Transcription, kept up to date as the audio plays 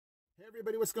Hey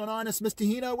everybody, what's going on? It's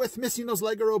Mr. Hino with Mr. Hino's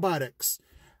Lego Robotics.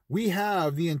 We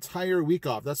have the entire week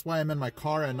off. That's why I'm in my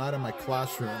car and not in my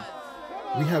classroom.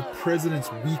 We have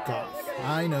President's Week off.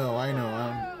 I know.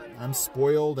 I'm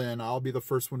spoiled and I'll be the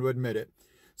first one to admit it.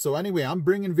 So anyway, I'm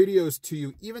bringing videos to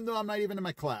you even though I'm not even in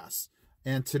my class.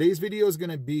 And today's video is going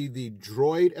to be the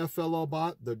Droid FLL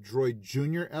bot, the Droid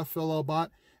Jr FLL bot,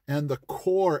 and the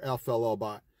COR FLL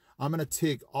bot. I'm going to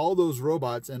take all those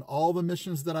robots and all the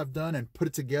missions that I've done and put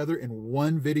it together in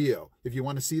one video. If you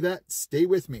want to see that, stay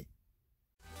with me.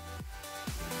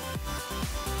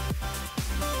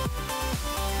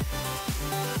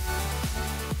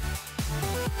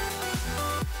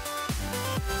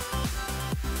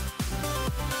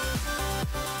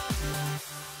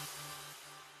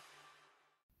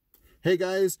 Hey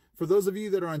guys, for those of you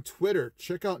that are on Twitter,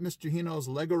 check out Mr. Hino's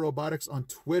Lego Robotics on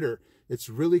Twitter. It's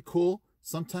really cool.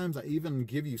 Sometimes I even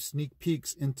give you sneak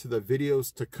peeks into the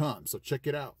videos to come, so check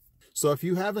it out. So if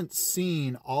you haven't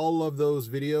seen all of those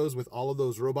videos with all of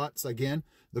those robots, again,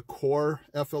 the COR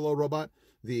FLL robot,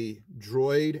 the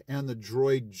Droid, and the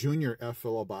Droid Jr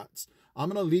FLL bots, I'm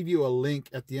going to leave you a link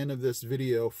at the end of this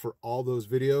video for all those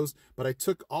videos, but I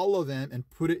took all of them and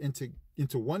put it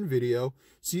into one video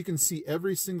so you can see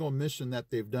every single mission that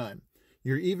they've done.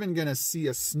 You're even going to see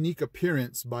a sneak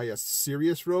appearance by a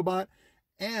Sirius robot,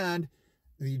 and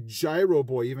the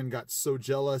Gyroboy even got so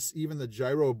jealous, even the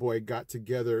Gyroboy got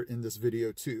together in this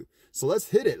video too. So let's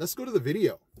hit it. Let's go to the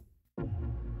video.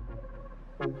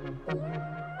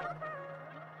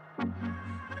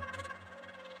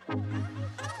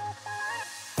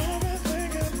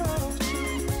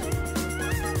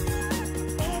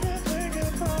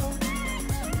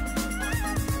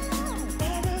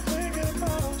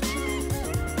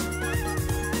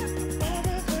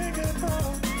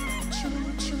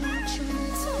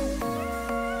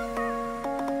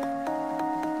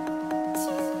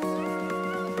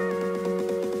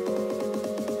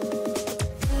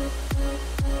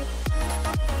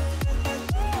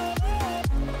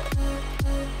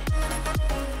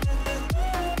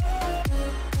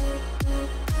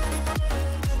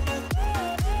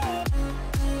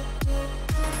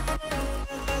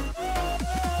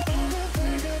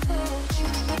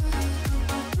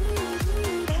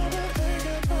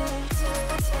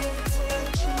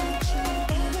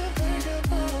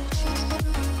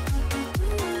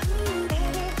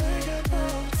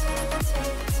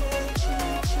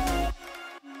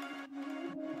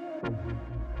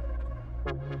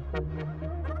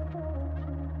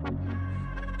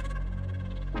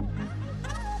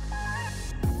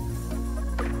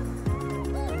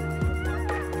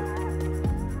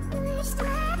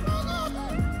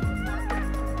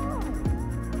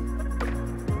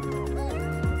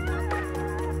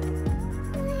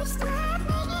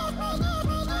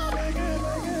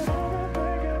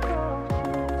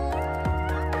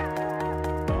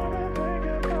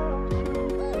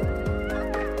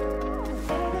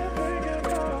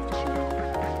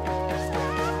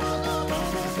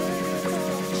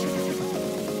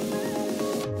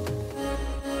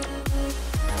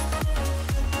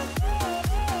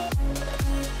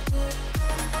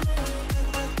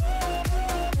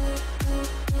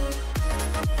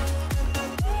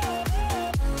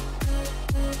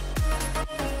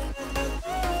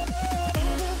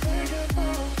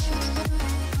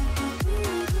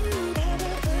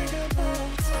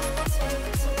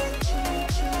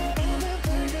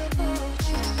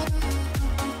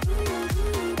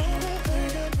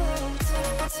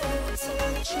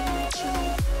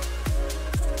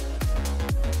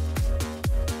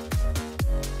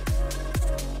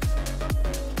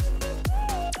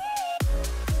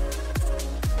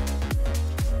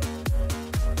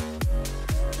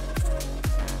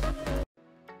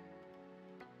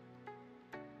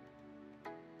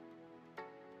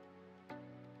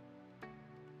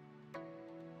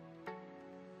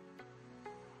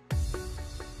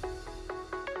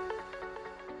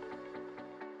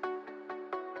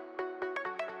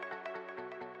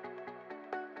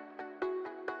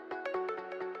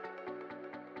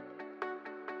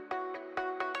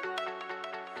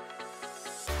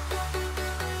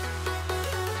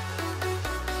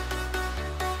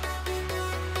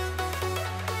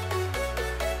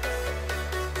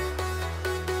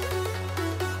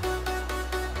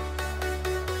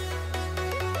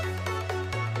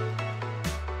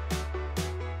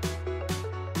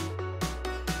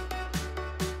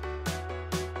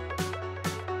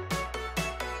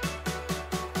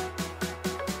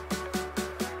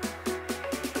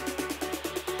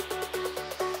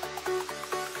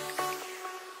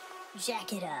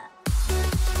 Jack it up.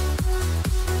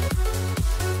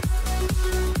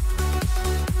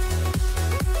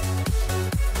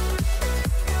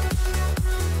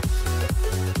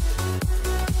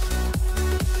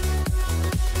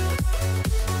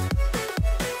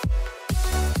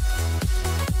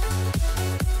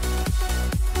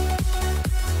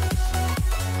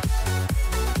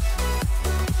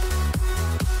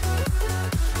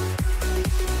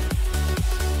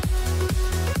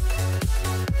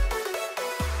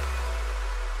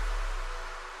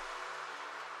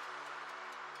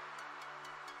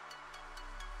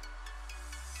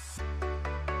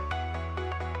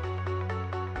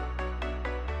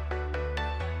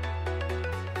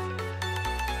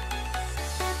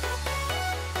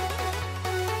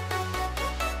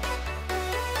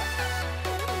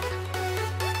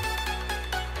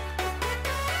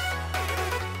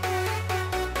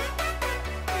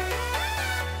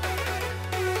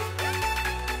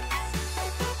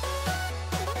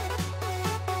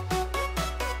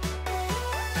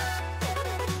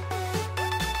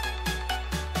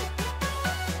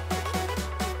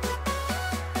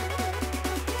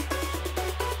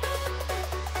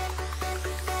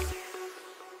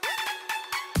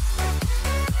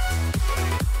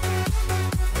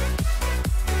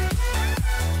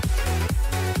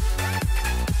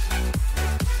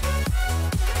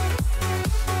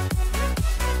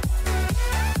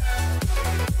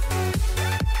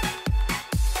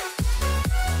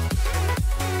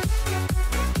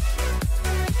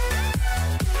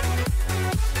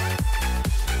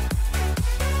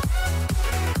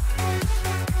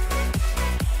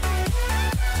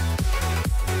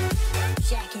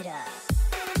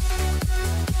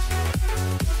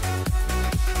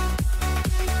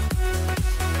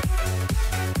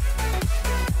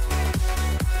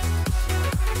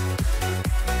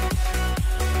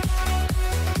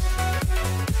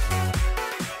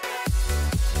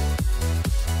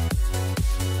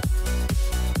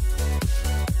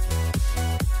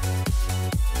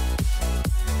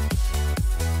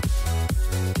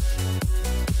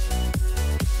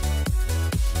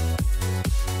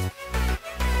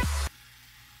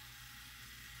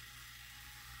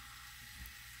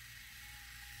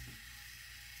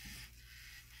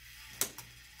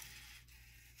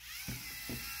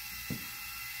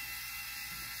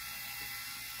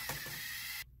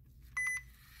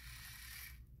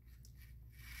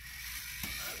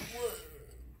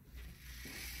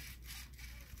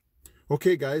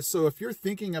 Okay, guys, so if you're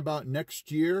thinking about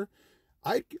next year,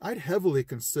 I'd heavily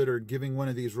consider giving one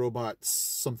of these robots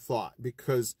some thought,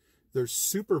 because they're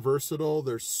super versatile.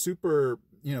 They're super,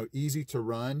 easy to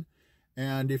run.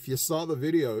 And if you saw the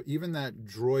video, even that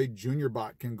Droid Jr.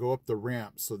 bot can go up the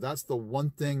ramp. So that's the one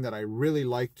thing that I really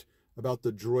liked about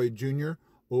the Droid Jr.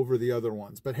 over the other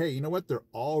ones. But hey, you know what? They're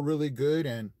all really good,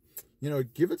 and,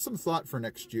 give it some thought for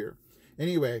next year.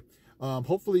 Anyway,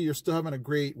 hopefully you're still having a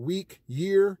great week,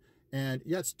 year. And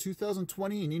yeah, it's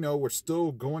 2020, and we're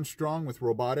still going strong with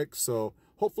robotics. So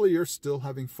hopefully you're still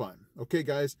having fun. Okay,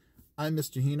 guys, I'm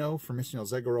Mr. Hino from Mr.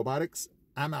 Hino's Lego Robotics.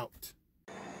 I'm out.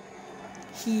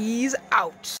 He's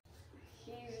out.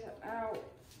 He's out.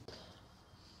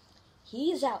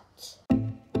 He's out.